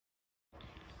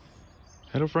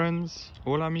Hello friends,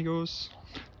 hola amigos.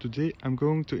 Today I'm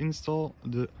going to install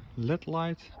the LED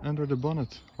light under the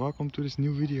bonnet. Welcome to this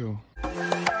new video.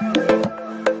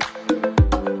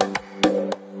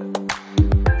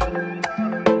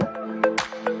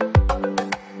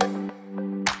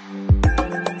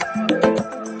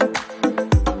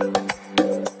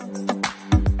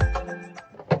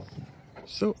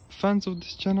 So fans of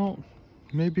this channel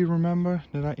maybe remember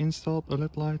that I installed a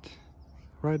LED light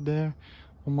right there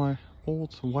on my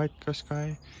old white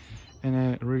Qashqai, and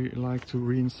I really like to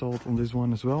reinstall it on this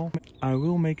one as well. I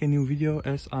will make a new video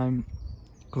as I'm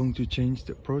going to change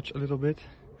the approach a little bit.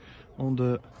 On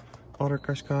the other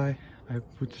Qashqai I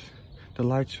put the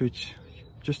light switch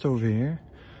just over here.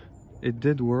 It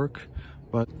did work,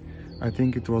 but I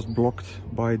think it was blocked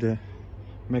by the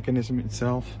mechanism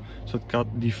itself, so it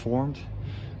got deformed.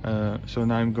 So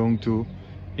now I'm going to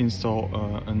install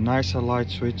a nicer light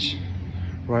switch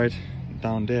right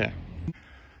down there.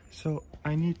 So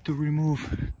I need to remove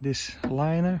this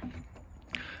liner.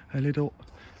 A little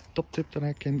top tip that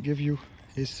I can give you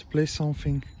is place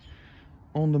something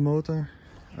on the motor,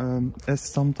 as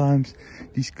sometimes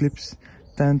these clips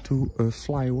tend to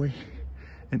fly away,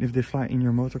 and if they fly in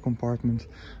your motor compartment,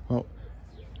 well,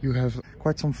 you have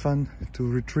quite some fun to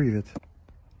retrieve it.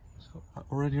 So I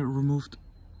already removed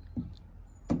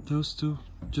those two.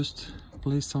 Just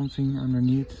place something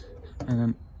underneath and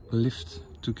then lift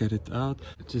to get it out.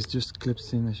 It is just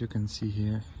clips in, as you can see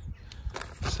here,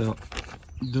 so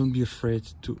don't be afraid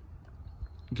to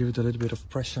give it a little bit of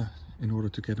pressure in order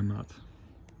to get them out.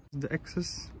 The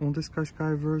access on this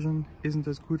Qashqai version isn't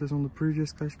as good as on the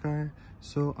previous Qashqai,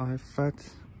 so I fed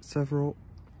several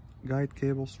guide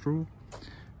cables through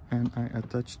and I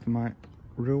attached my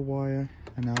rail wire,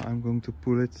 and now I'm going to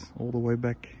pull it all the way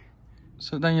back.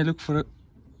 So then you look for the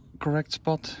correct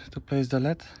spot to place the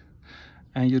LED,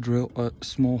 and you drill a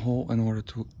small hole in order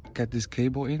to get this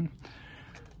cable in.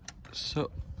 So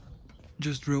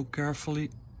just drill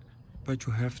carefully, but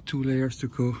you have 2 layers to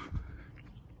go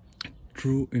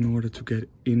through in order to get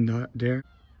in there.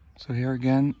 So here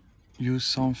again, use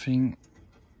something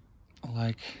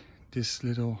like this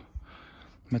little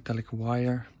metallic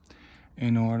wire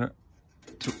in order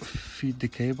to feed the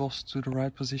cables to the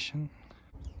right position.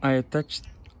 I attached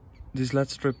this LED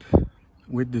strip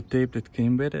with the tape that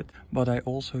came with it, but I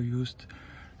also used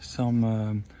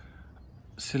some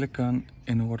silicone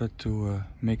in order to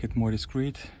make it more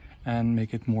discreet and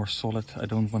make it more solid. I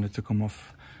don't want it to come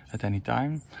off at any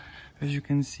time. As you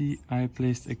can see, I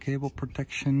placed a cable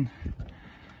protection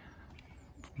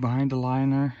behind the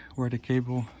liner where the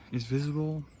cable is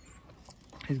visible.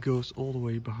 It goes all the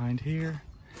way behind here,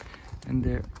 and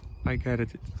there I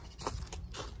guided it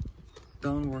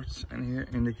downwards, and here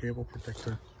in the cable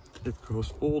protector it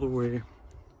goes all the way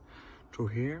through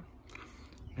here.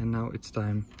 And now it's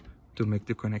time to make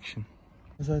the connection.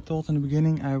 As I told in the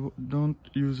beginning, I don't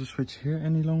use a switch here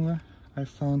any longer. I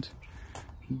found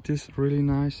this really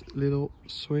nice little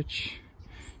switch.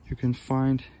 You can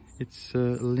find its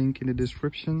link in the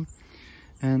description,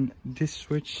 and this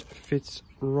switch fits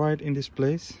right in this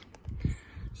place.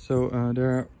 So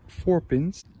there are 4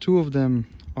 pins. 2 of them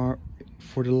are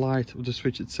for the light of the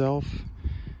switch itself,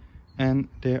 and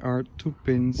there are 2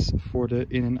 pins for the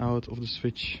in and out of the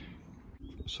switch.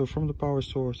 So from the power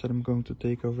source that I'm going to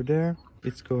take over there,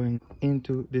 it's going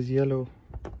into this yellow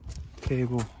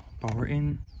cable, power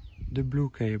in. The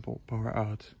blue cable, power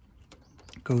out,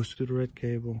 goes to the red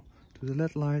cable, to the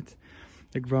LED light.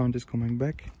 The ground is coming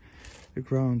back. The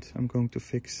ground I'm going to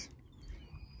fix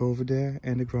over there,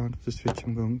 and the ground of the switch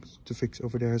I'm going to fix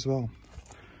over there as well.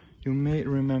 You may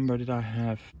remember that I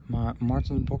have my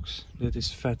Martin box that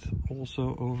is fed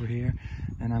also over here,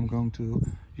 and I'm going to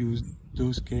use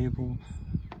those cables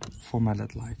for my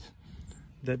LED light.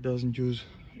 That doesn't use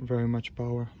very much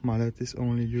power. My LED is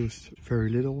only used very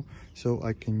little, so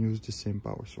I can use the same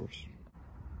power source.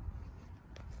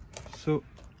 So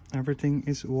everything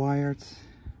is wired,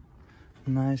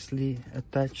 nicely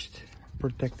attached,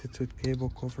 protected with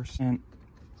cable covers, and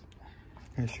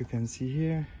as you can see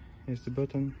here is the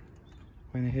button.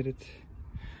 When I hit it,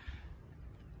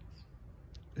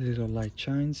 a little light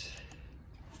shines.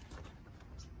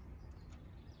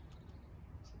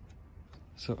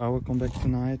 So I will come back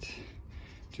tonight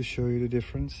to show you the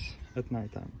difference at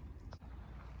night time.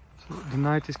 So the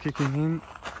night is kicking in.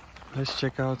 Let's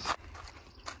check out.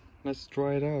 Let's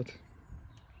try it out.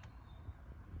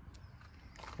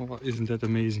 Oh, isn't that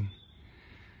amazing?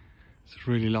 It's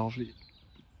really lovely.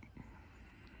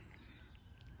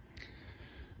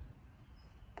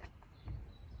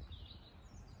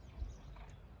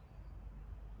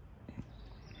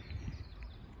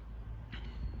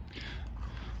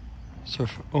 So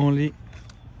for only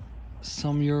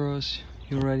some euros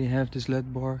you already have this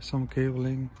LED bar, some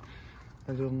cabling,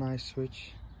 a little nice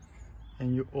switch,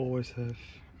 and you always have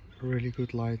really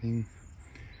good lighting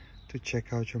to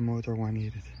check out your motor when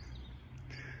needed.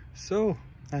 So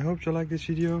I hope you like this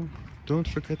video. Don't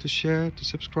forget to share, to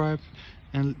subscribe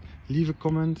and leave a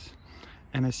comment,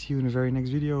 and I see you in the very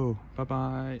next video. Bye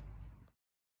bye.